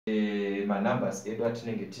Numbers edu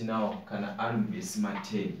atinenge tinawo kana ari mubase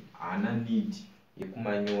ma10 haana need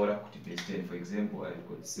yekumanyora kuti base 10. For example, I've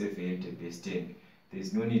got 70 base 10. There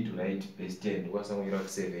is no need to write base 10 because I'm going to write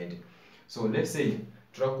 70. So let's say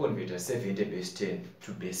try to convert a 70 base 10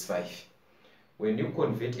 to base 5. When you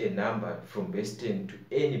convert a number from base 10 to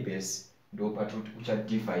any base, ndo patuti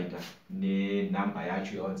uchadivider ne number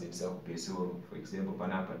yacho yawanzendisa ku base 0. For example,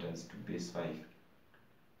 panapa times to base 5.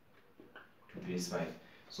 To base 5.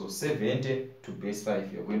 So 70 to base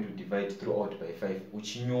 5, you're going to divide throughout by 5.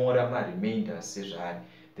 Uchinyora ma remainders sezvari.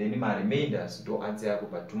 Then ma remainders ndo answer yako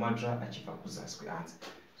but tumatra achibva kuzasi kweanswer.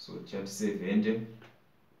 So chat 70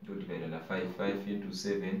 ndo divide na 5. 5 into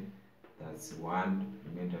 7, that's 1,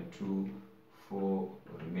 remainder 2, 4,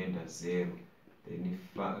 remainder 0. Then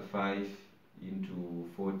 5 into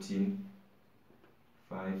 14,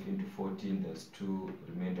 5 into 14, that's 2,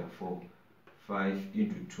 remainder 4. 5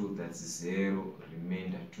 into 2, that's 0,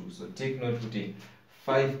 remainder 2. So take note that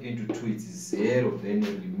 5 into 2 is 0, then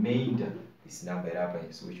the remainder is number up,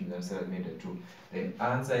 so which means answer remainder 2. Then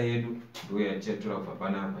answer yedu ndo yachatora kubva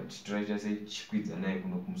panapa tichitoita sechikwidza naye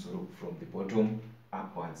kuno kumusoro from the bottom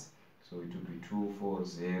upwards. So it will be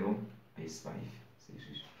 240 base 5.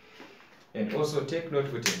 And also take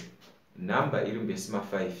note that number iri base ma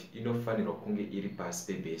 5 inofanirwa kunge iri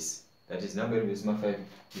pasi pe base. That is number in base 5,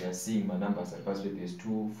 we are seeing my numbers are past base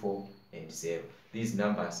 2, 4, and 0. These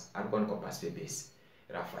numbers are going to pass base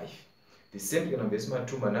 5. The same thing on base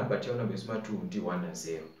 2, my number on base 2 will 1 and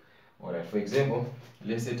 0. Alright, for example,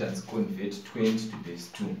 let's say let's convert 20 to base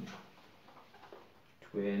 2.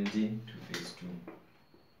 20 to base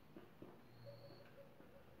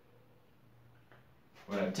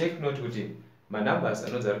 2. Alright, take note that my numbers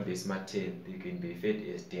are not base 10, they can be fed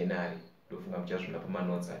as denary.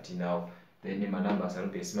 Notes at now, then my numbers are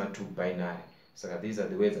base 2 binary. So these are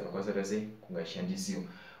the ways I'm going to say kungashandisiwa.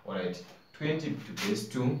 Alright, 20 to base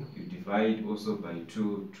 2, you divide also by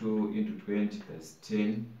 2. 2 into 20, that's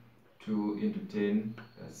 10. 2 into 10,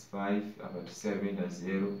 that's 5. About 7, that's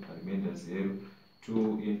 0. Remainder 0.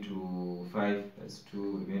 2 into 5, that's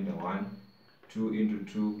 2. Remainder 1. 2 into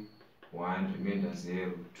 2, 1. Remainder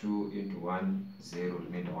 0. 2 into 1, 0.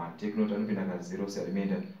 Remainder 1. Take note, I'm going to 0, so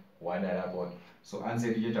remainder 1 about. So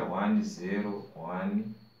answer is 1 0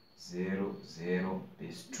 1 0 0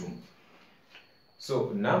 base 2.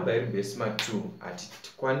 So number iri base 2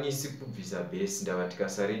 hatikwanisi kubvisa base ndava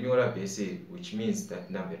tikasarinyora base, which means that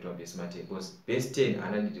number to base 10 because base 10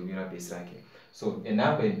 hana need kunyora base rake. So a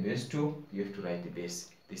number in base 2, you have to write the base.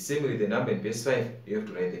 The same with the number in base 5, you have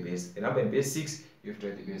to write the base. A number in base 6, you have to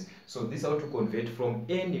write the base. So this is how to convert from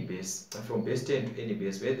any base, from base 10 to any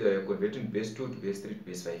base, whether you are converting base 2 to base 3 to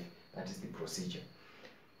base 5. That is the procedure.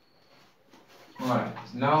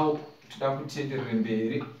 Alright, now toda kutenderera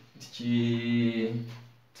mberi tichitarisa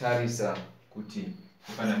kuti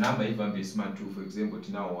kana number ibva base 2, for example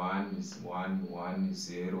tina 1 is 1 1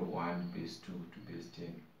 0 1 base 2 to base 10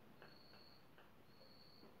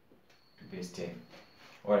 to base 10.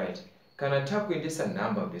 Alright, kana takuendesa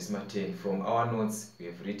number base 10, from our notes we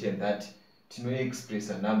have written that tino express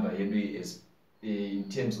a number yedu as in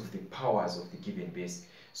terms of the powers of the given base.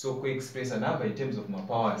 So we express a number in terms of my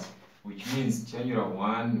powers, which means chanyura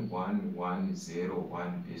 1 1 1 0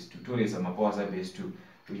 1 base 2. Toresa my powers are base 2,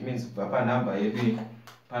 which means papa number every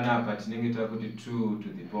panapa tinenge takuti 2 to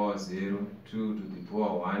the power 0, 2 to the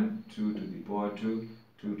power 1, 2 to the power 2,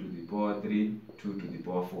 2 to the power 3, 2 to the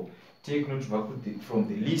power 4. Take note from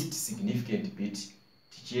the least significant bit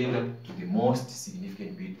tichienda to the most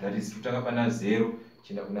significant bit. That is tutanga pana 0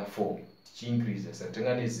 chienda kuna 4. Increase so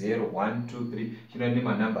tengane 0 1 2 3 chino ndi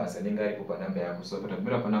ma numbers anenge aripo pa number yako, so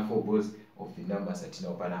patabira pana 4 balls of the numbers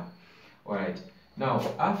atinawo panapa. Alright, now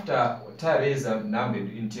after tareza number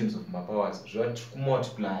in terms of my powers, zvati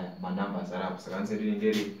kumultiply ma numbers arapo, saka answer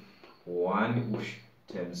rinenge 1 ush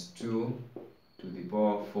times 2 to the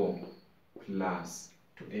power 4 plus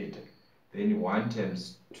to 8, then 1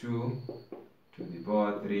 times 2 to the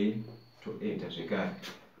power 3 to 8 zvekare.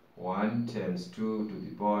 1 times 2 to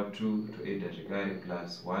the power 2 to 8 zvekare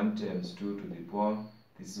plus 1 times 2 to the power,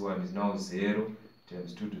 this one is now 0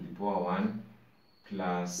 times 2 to the power 1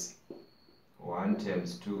 plus 1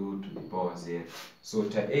 times 2 to the power 0. So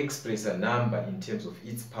to express a number in terms of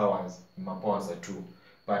its powers, my powers are 2.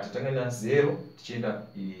 But tangana 0 tichenda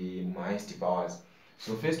in highest powers.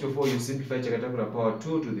 So first of all you simplify chakatakura power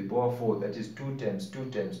 2 to the power 4, that is 2 times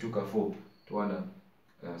 2 times 2 ka 4 to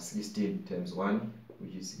 16 times 1,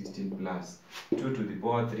 which is 16 plus 2 to the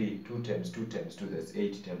power 3, 2 times 2 times 2, that's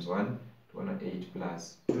 8 times 1, to 8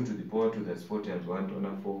 plus 2 to the power 2, that's 4 times 1,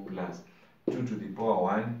 to 4 plus 2 to the power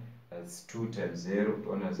 1 that's 2 times 0,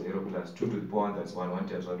 0 plus 2 to the power 1, that's 1, 1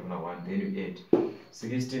 times 1, 1, then you add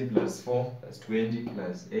 16 plus 4, that's 20,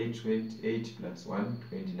 plus 8, 28 plus 1,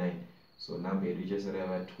 29. So number reaches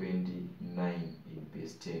around 29 in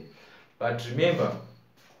base 10. But remember,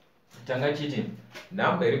 tanga chiti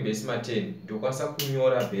number iri base 10 ndokwanisa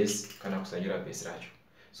kunyora base kana kusanyora base racho.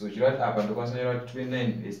 So chirati apa ndokwanisa kunyora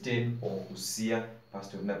 29 base 10 or kusiya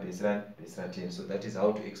pasitorina base 10. So that is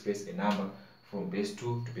how to express a number from base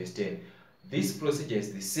 2 to base 10. This procedure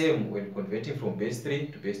is the same when converting from base 3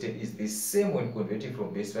 to base 10, is the same when converting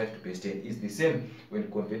from base 5 to base 10, is the same when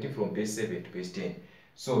converting from base 7 to base 10.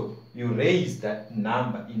 So you raise that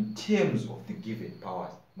number in terms of the given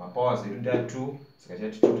powers. My powers are 2, so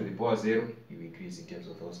 2 to the power 0, you increase in terms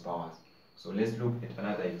of those powers. So let's look at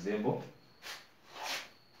another example.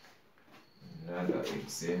 Another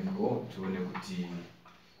example to what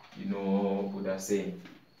I'm saying.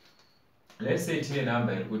 Let's say it's a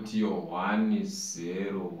number equal to 1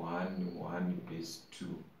 0 1 1 base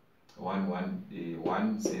 2 1 1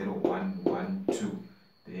 1 0 1 1 2,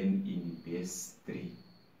 then in base 3.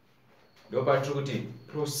 The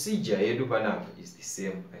procedure yedu panapa is the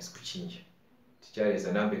same as kuchinja. Teacher is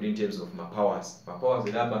a number in terms of my powers. My powers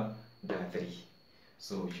is number 3.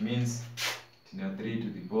 So which means 3 to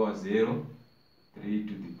the power 0, 3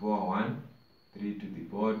 to the power 1, 3 to the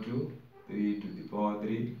power 2, 3 to the power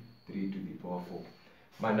 3, 3 to the power 4.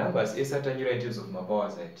 My numbers is in terms of my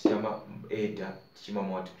powers are tichama eta, tichama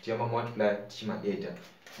multiply, tichama eta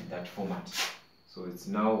in that format. So it's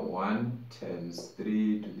now 1 times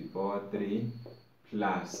 3 to the power 3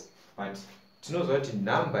 plus, but tinoziva kuti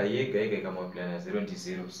number yega yega ikamultiply na 0 ndi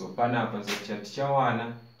 0. So panapa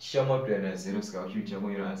tichawana tichamultiply na 0 saka kuti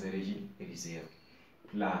tichamuira answer iri 0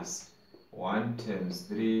 plus 1 times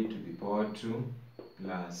 3 to the power 2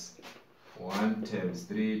 plus 1 times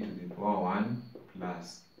 3 to the power 1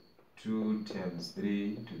 plus 2 times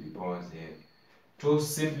 3 to the power 0. To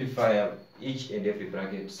simplify each and every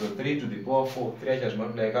bracket, so 3 to the power 4, 3 just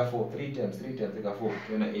multiply like 4, 3 times 4,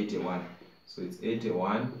 81. So it's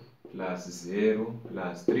 81 plus 0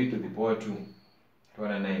 plus 3 to the power 2,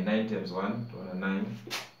 9, 9 times 1, 9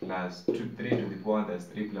 plus 2, 3 to the power, that's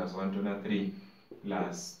 3 plus 1, 3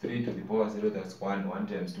 plus 3 to the power 0, that's 1, 1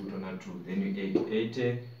 times 2, 2. Then you add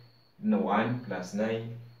 80, no, 1 plus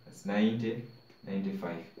 9, that's 90,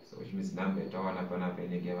 95. So which means number tawana panapa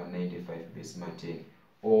inegeva 95 base 10,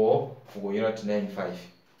 or kugoyera to 95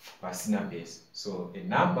 pasina base. So a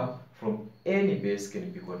number from any base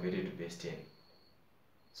can be converted to base 10.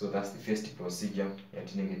 So that's the first procedure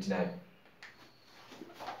yatinenge tinayo.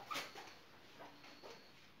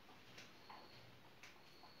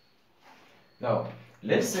 Now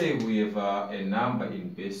let's say we have a number in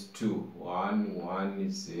base 2, 1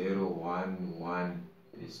 1 0 1 1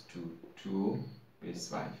 base 2 2 base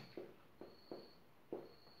 5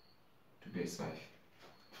 to base 5.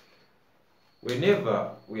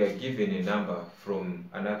 Whenever we are given a number from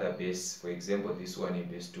another base, for example this one in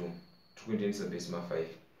base 2, tukuendesa base 5,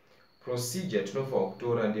 procedure tinofanira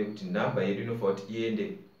kutora ndekuti number yedu inofanira kuti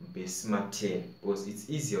iende base 10, because it's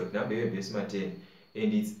easier kuti number yedu base 10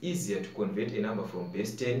 and it's easier to convert a number from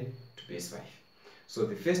base 10 to base 5. So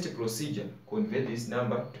the first procedure, convert this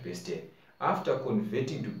number to base 10. After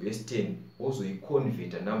converting to base 10, also you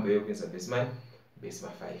convert a number you can base 5.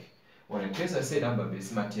 When I trace I say number base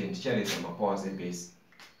 10, teacher my powers a base.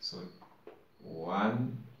 So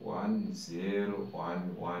 1 1 0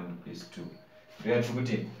 1 1 base 2. Then to put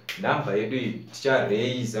number you do teacher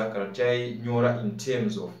raise nyora in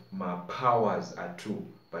terms of my powers are 2,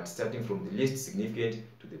 but starting from the least significant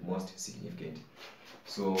to the most significant.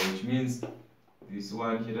 So which means this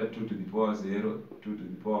one here 2 to the power 0, 2 to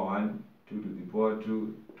the power 1, 2 to the power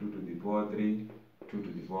 2, 2 to the power 3, 2 to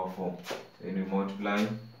the power 4. Then we multiply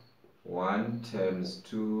 1 times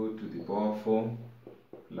 2 to the power 4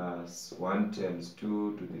 plus 1 times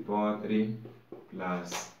 2 to the power 3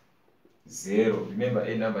 plus 0. Remember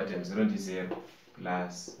a number times 0 is 0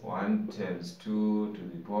 plus 1 times 2 to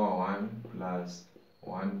the power 1 plus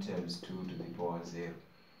 1 times 2 to the power 0.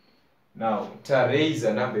 Now, to raise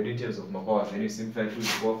a number in terms of my powers, when you simplify 2 to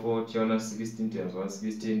the power 4, shona 16 times 1,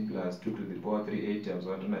 16 plus 2 to the power 3, 8 times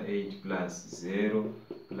 1, 8 plus 0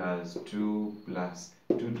 plus 2 plus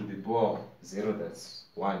 2 to the power 0, that's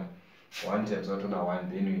 1. 1 times 1,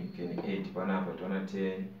 then we can 8, 1 up at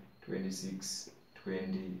 10, 26,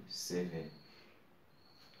 27.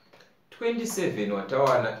 27,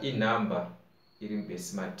 watawana in number in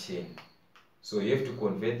base 10. So you have to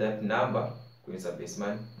convert that number to base 5.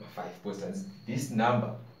 This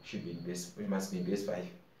number should be in base, it must be in base 5.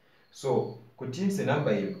 So continue the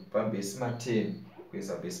number in base 10.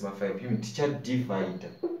 kuisa base ma5 yumi tichadivide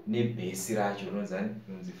nebase racho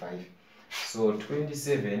rinonzi 5. So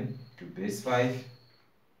 27 to base 5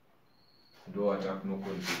 ndo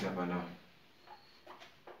watakunokonveta panapa.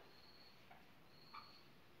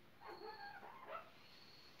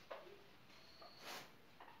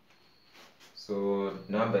 So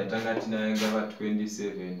number yatanga tinayo ngava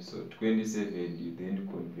 27. So 27 you then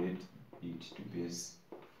convert it to base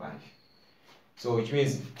 5. So which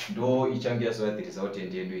means ndo ichange yazova the result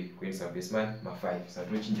endedwe kuendesa base ma5.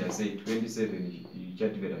 Satinochinja sei 27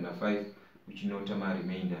 ichadivide na 5 uchinota ma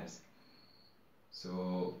remainders.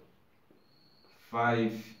 So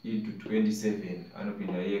 5 into 27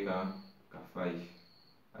 anopinda yeka ka 5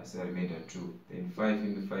 as a remainder 2. Then 5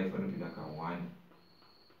 into 5 anopinda ka 1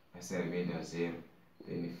 as a remainder 0.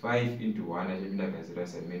 Then 5 into 1 achipinda ka 0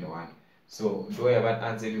 as a remainder 1. So ndo yava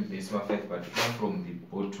answer to base ma5, but come from the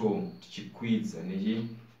bottom tichikwidza nechi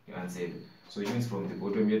answer. So it means from the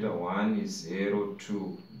bottom yeta 1 is 0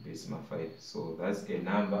 2 base ma5. So that's a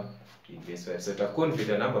number in base 5. So to convert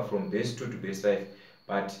a number from base 2 to base 5,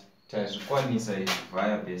 but tazvikwanisa is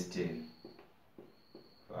via base 10.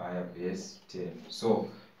 Via base 10. So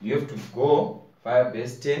you have to go via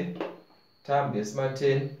base 10, term base ma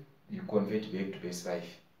 10, you convert back to base 5.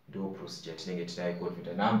 Do procedure tinenge tinayo convert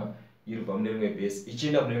a number iribva mune rimwe base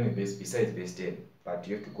ichienda mune rimwe base besides base 10, but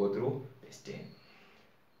you have to go through base 10.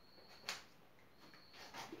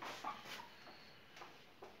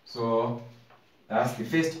 So that's the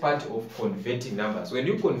first part of converting numbers. When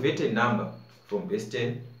you convert a number from base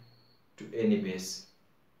 10 to any base,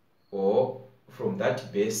 or from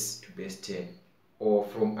that base to base 10, or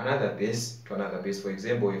from another base to another base, for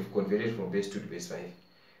example, we've converted from base 2 to base 5.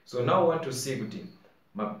 So now I want to see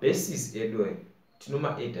my bases edo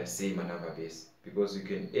tinoma add the same number base, because you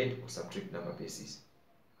can add or subtract number bases.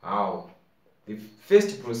 How? The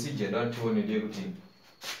first procedure that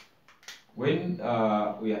when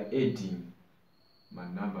we are adding my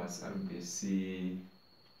numbers are base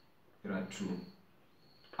 2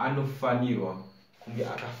 anofanirwa kunge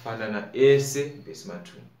akafanana ese base ma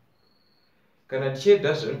 2. Kana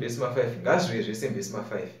ticheda zviri base ma 5 ngazvive zvese base ma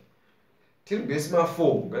 5. Tiri base ma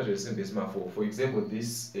 4 ngazvive zvese base ma 4. For example,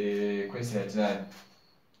 this question atinayo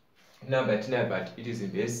number atinayo, but it is in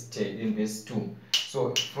base 10, in base 2.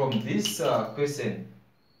 So from this question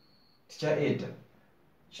tichaedha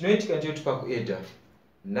chinoitika ndechekuti pakuedha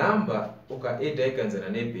number ukaedha ikanzana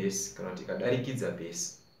nebase kana kuti ikadarikidza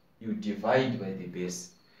base, you divide by the base.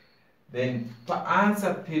 Then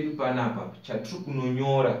paanswer pedu panapa chatiri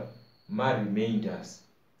kunonyora ma remainders,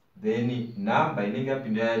 then number inenge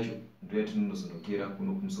yapinda yacho ndo yatinozonokera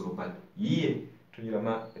kuno kumusoro pano, iye tonyora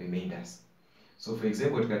ma remainders. So for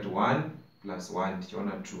example tikati 1 plus 1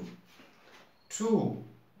 tichaona 2. 2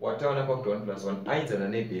 wataona pakuti 1 plus 1 ainzana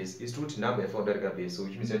nebase is kuti number yafanira kudarika base, so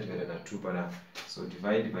which means yativida na 2 panapa. So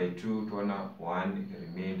divide by 2 toona 1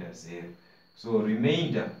 remainder 0. So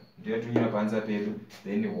remainder ndio yatonyora panza pedu,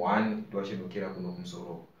 then 1 ndowachinokera kuno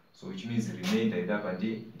kumusoro. So which means remainder idapa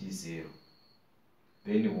ndi 0.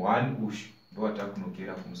 Then 1 ush ndo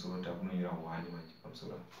watakunokera kumusoro, takunonyora 1 manje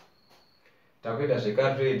pamusoro. Takuita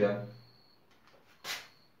zvekatoita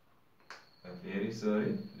very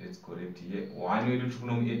sorry, let's correct here. 1 wedu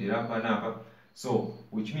tikunomuedhera panapa. So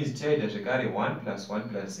which means tichaita zvekare 1 plus 1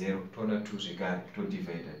 plus 0 toona 2 zvekare, to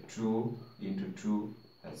divide 2 into 2,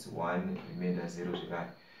 that's 1 remainder 0 zvekare.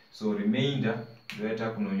 So remainder ndo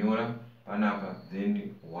yatakunonyora panapa,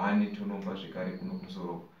 then 1 tonopa zvekare kuno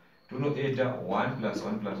kumusoro. Tonoedha 1 plus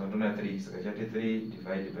 1 plus 1 toona 3, saka chate 3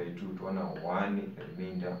 divided by 2 toona 1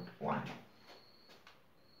 remainder 1.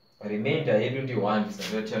 Remainder yedu ndi 1,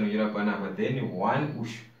 saka tianonyora panapa, then 1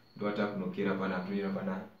 ush ndo watakunokera panapa, tonyora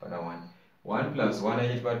pana 1. 1 plus 1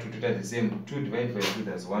 achitipa 2 toita the same, 2 divided by 2,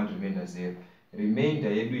 that's 1 remainder 0.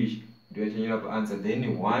 Remainder yedu ichi ndo yachanyora paanswer,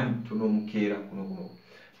 then 1 tonomukera kuno.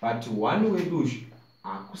 But 1 wedu ush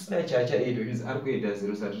akusina chachaedha, which means ari kuedha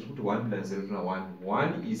 0, saka tiri kuti 1 plus 0 toona 1.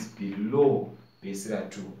 1 is below base ra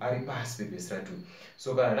 2, ari pasi pebase ra 2.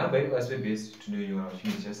 So kana number iri pasi pebase tinonyora, which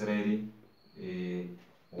means chasara iri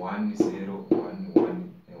 1 0 1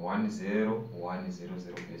 1 1 0 1 0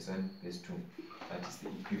 0 base 1 base 2. That is the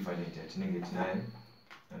equivalent yatinenge tinayo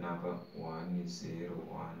number 1 0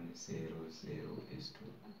 1 0 0 base 2.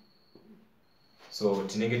 So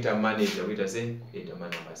tinenge tamanage kuita se edha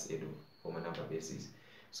numbers edu for number bases.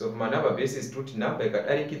 So for number bases tuti number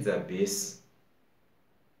ikadarikidza base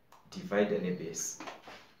divide ne base,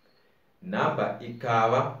 number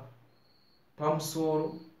ikava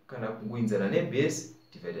pamusoro kana kungoinzana ne base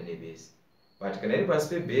divide ne base, but kana iri pasi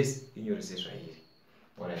pebase inyorese zvairi.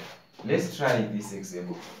 Alright, let's try this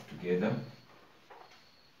example together.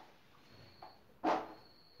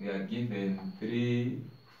 we are given 3,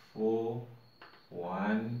 4,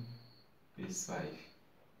 1 base 5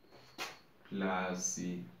 plus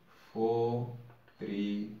 4,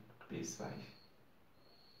 3 base 5.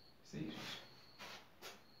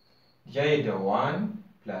 Ndichaita 1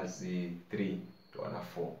 plus 3 towana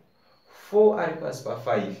 4. 4 ari pasi pa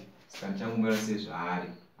 5 saka ndichamumwira sezvaari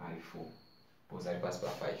ari 4 because ari pasi pa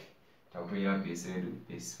 5. Takutonyera base redu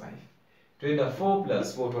base 5. Toenda 4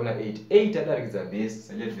 plus 4 towana 8. 8 adarikidza base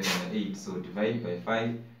saka ndichadivhera 8, so divide by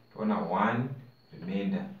 5 towana 1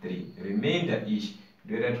 remainder 3. Remainder ichi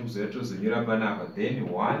ndoita tozonyora panapa, then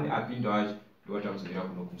 1 apinda wacho ndoita kuzonyora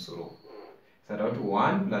kuno kumusoro. Saka kuti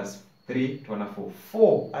 1 plus 3 towana 4.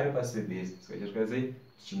 4 ari pasi pebase saka ichatsvika sei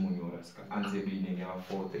tichimunyora, saka answer yedu inenge yava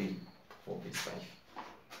 4, 3, 4 base 5.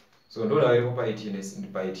 So ndoda iripo pa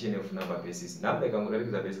 18 of number bases. Number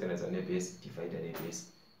ikangodarikidza base kana zane base divide nebase.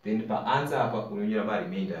 Then pa answer apa unonyora ma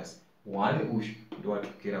remainders. 1 uyu ndo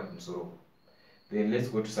watukira kumusoro. Then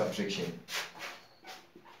let's go to subtraction.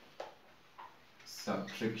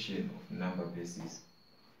 Subtraction of number bases.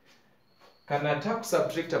 Kana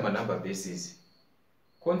takusubtracta ma number bases,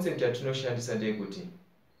 concept yatinoshandisa ndeyekuti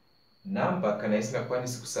number kana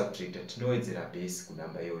isingakwanisi kusubtracta tinowedzera base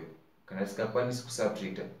kunumber iyoyo. Kana tisingakwanisi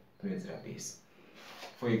kusubtracta tinowedzera base.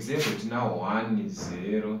 For example, tina 1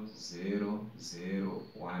 0 0 0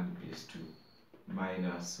 1 base 2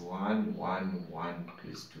 minus 1 1 1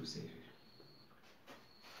 base 2 say.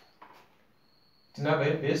 Tinamba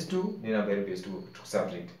iri base 2 nenamba iri base 2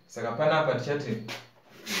 kusubtract. Saka panapa tichati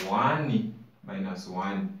 1 minus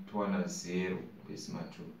 1 towana 0 base 2.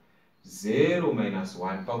 0 minus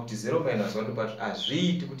 1 pakuti 0 minus 1 ndopati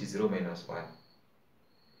azviiti kuti 0 minus 1.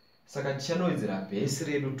 Saka tichanowedzera base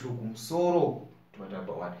redu 2 kumusoro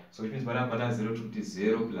towatapa 1. So which means panapa pana 0 tokuti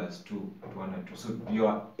 0 plus 2 towana 2. So you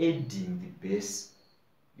are adding the base.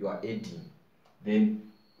 You are adding.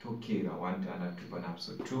 Then tokera 1 tana 2 panapa.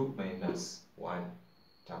 So 2 minus 1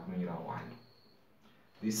 takunonyera 1.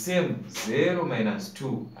 The same 0 minus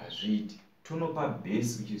 2 azviiti. Tonopa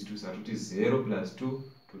base which is 2. So tuti 0 plus 2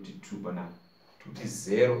 tuti 2 panapa. Tuti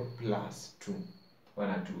 0 plus 2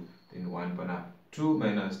 pana 2. Then 1 panapa. 2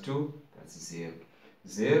 minus 2 that's 0.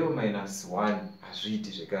 0 minus 1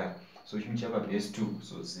 azviiti zvekare. So chimichapa base 2.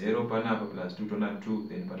 So 0 panapa plus 2 tona 2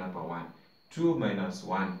 then panapa 1. 2 minus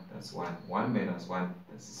 1 that's 1. 1 minus 1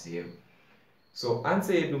 that's 0. So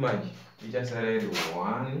answer yedu manje ichasara iri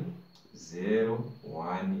 1 0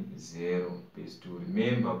 1 0 base 2.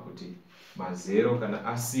 Remember kuti ma 0 kana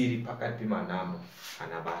asiri pakati pemanamba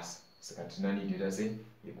ana basa. Saka tinanidoita sei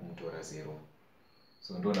yekumutora 0.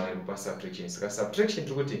 So ndona iri pa subtraction. Saka subtraction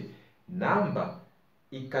tikuti number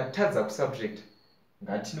ikatadza kusubtract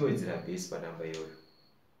ngatinowedzera base panamba iyoyo.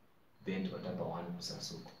 Then totapa 1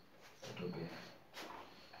 kusasuko. Totopera.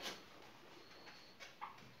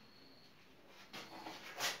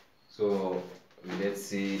 So let's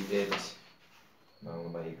see at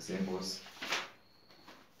my examples.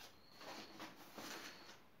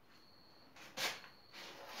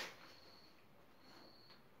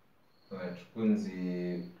 Alright,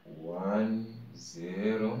 kunzi 1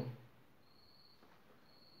 0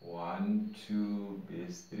 1 2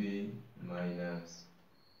 base 3 minus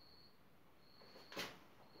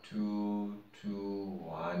 2 2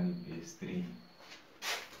 1 base 3.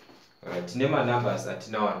 Tine manumbers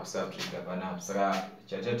atina wari kusubtracta panapa. Saka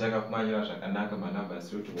chatataka kumanyira zvakanaka manumbers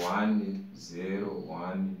kuti 1 0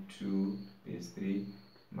 1 2 base 3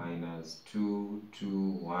 minus 2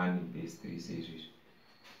 2 1 base 3 seizvizvi.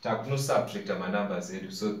 Takunosubtracta manumbers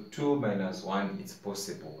edu. So 2 minus 1 it's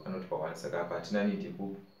possible. Anotipa 1 saka apa hatina need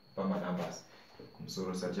yekupa manumbers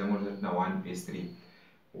kumusoro. Saka tichangoti tina 1 base 3.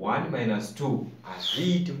 1 minus 2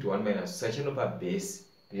 hazviiti kuti 1 minus 2 saka chinopa base.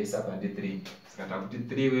 Base apa ndi 3. Saka takuti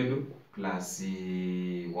 3 wedu plus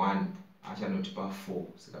 1 achanotipa 4.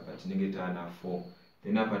 Saka apa tinenge tana 4.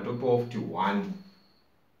 Then apa topawo futi 1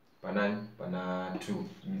 pana 2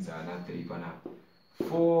 means ana 3 panapa.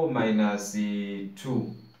 4 minus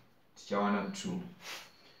 2 tichawana 2.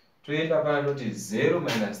 Toenda pana toti 0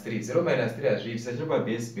 minus 3. 0 minus 3 hazviiti saka topa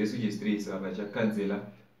base which is 3. Saka apa tichakanzela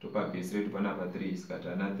topa base redu panapa 3. Saka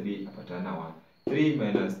tana 3 apa tana 1. 3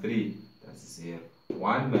 minus 3 that's 0.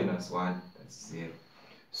 1 minus 1 that's 0.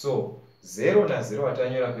 So 0 na 0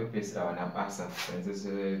 watanyora pepesera wana basa. Sense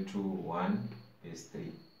 2 1 base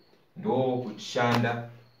 3. Ndo kushanda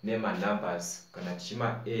nema numbers kana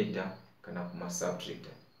tichima adda kana kuma subtracta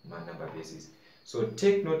ma number bases. So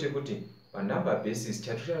take note kuti ma number bases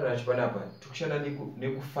chatushanda nacho panapa tikushanda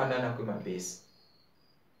nekufanana kwema base.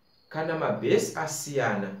 Kana ma base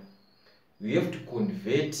asiyana we have to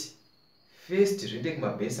convert first zvende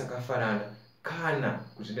kuma base akafanana kana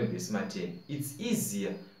kuzvinde base ma 10. It's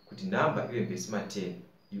easier kuti number ive base ma10,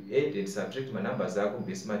 you add and subtract numbers ako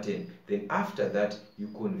base ma10, then after that you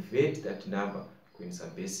convert that number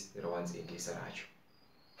kuendesa base rawanzoendesa racho.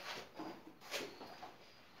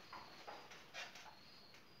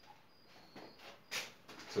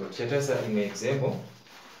 So tichatarisa imwe example.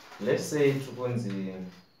 Let's say tukunzi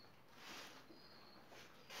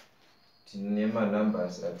tine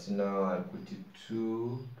numbers atinawo ari kuti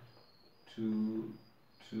 2 2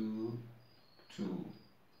 2 2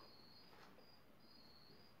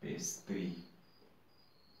 base 3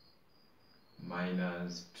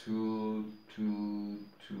 minus 2 2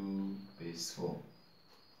 2 base 4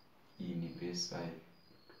 in base 5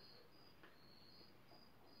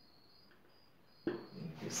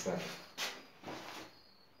 in base 5.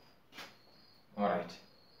 Alright.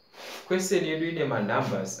 Question yedu ine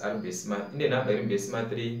numbers ari base ma, ine number iri base ma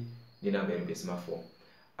 3 ne number iri base ma 4.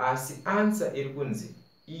 Asi answer iri kunzi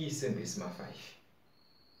iise base ma 5.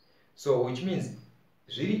 So which means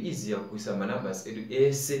zviri easier kuisa numbers edu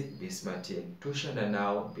ese base ma 10 toshanda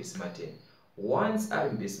nawo base ma 10. Once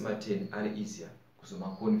ari base ma 10 ari easier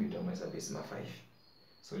kuzoma convert amaisa base ma 5.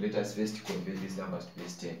 So let us first convert these numbers to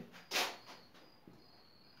base 10.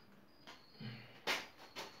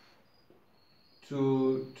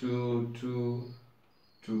 Two,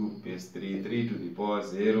 2 base 3, 3 to the power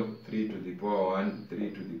 0, 3 to the power 1,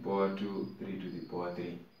 3 to the power 2, 3 to the power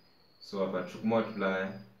 3. So about to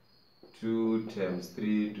multiply 2 times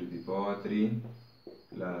 3 to the power 3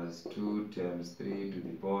 plus 2 times 3 to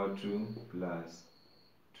the power 2 plus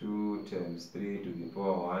 2 times 3 to the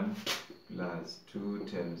power 1 plus 2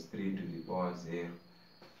 times 3 to the power 0.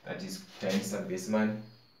 That is times a base ma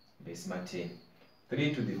 10.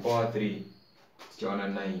 3 to the power 3 tichaona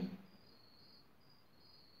 9.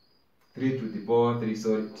 3 to the power 3,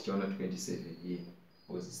 sorry, tichaona 27 here.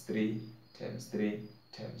 Because it's 3 times 3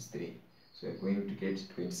 times 3. So we're going to get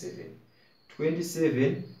 27.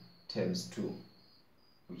 27 times 2,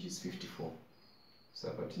 which is 54. So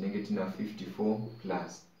about negative 54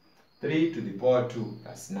 plus 3 to the power 2,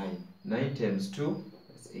 that's 9. 9 times 2,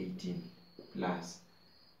 that's 18. Plus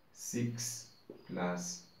 6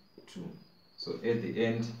 plus 2. So at the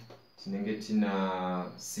end, tinenge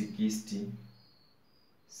tina 60,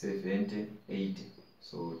 70, 80.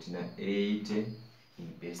 So tina 80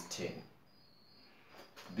 in base 10.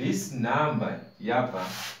 This number yapa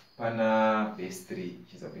pana base 3,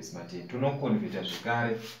 which is a base ma 10. Tonoconvert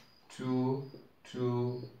zvekare 2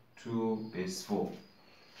 2 2 base 4.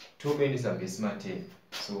 2 is a base ma 10.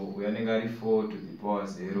 So we are negative 4 to the power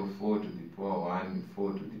 0, 4 to the power 1,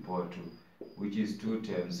 4 to the power 2, which is 2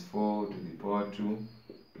 times 4 to the power 2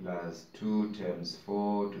 plus 2 times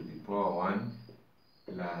 4 to the power 1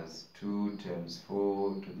 plus 2 times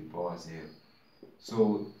 4 to the power 0.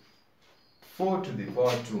 So 4 to the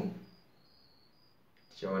power 2,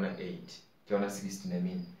 tichaona 8, tichaona 16, I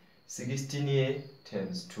mean 16 here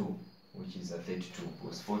times 2, which is a 32,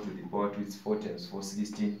 because 4 to the power 2 is 4 times 4,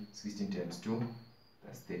 16, 16 times 2,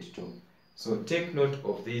 that's 32. So take note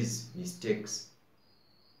of these mistakes,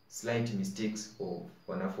 slight mistakes of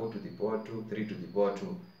 4 to the power 2, 3 to the power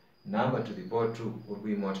 2, number to the power 2, or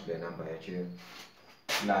we multiply number actually,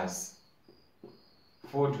 plus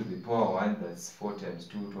 4 to the power 1, that's 4 times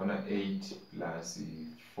 2, 8, plus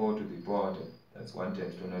 4 to the power 2, that's 1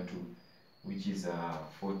 times 2, which is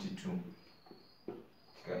 42.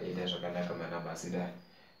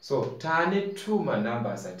 So tane two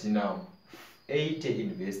numbers at now 80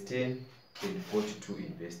 in base 10 and 42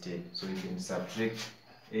 in base 10. So you can subtract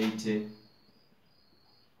 80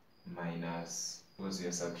 minus, because you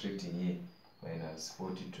are subtracting here, minus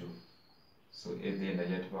 42. So at the end I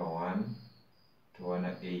get 1 to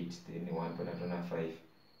 8, then 1 to 5,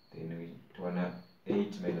 then we to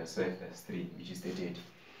 8 minus 5, that's 3, which is 38.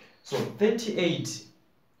 So 38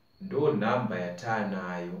 ndo number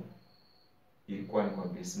yatanayo ilikuwa ni kwa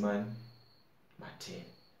base ma 10.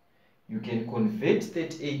 You can convert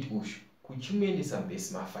 38 ushu kuchimuendesa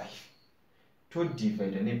base ma 5 to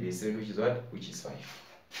divide ne base rate, which is what? Which is 5.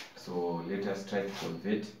 So let us try to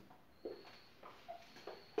convert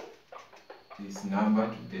this number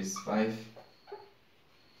to base 5.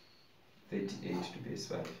 38 to base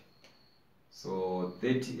 5. So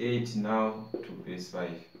 38 now to base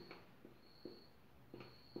 5.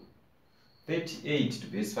 38 to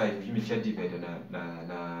base 5, which means divide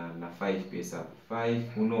na 5 base up.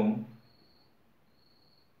 5 unom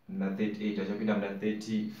na 38 achapinda na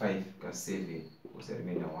 35 ka 7 usa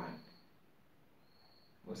remainder 1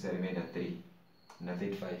 usa remainder 3 na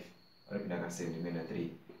 35 achapinda ka 7 remainder 3,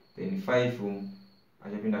 then 5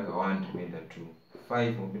 achapinda ka 1 remainder 2,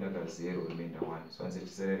 5 achapinda ka 0 remainder 1. So answer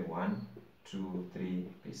is 1 2 3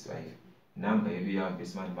 base 5. number yedu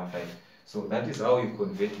yamabase ma 5. So that is how you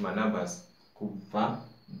convert ma numbers kubva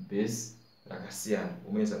base rakasiyana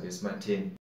umoisa base ma 10.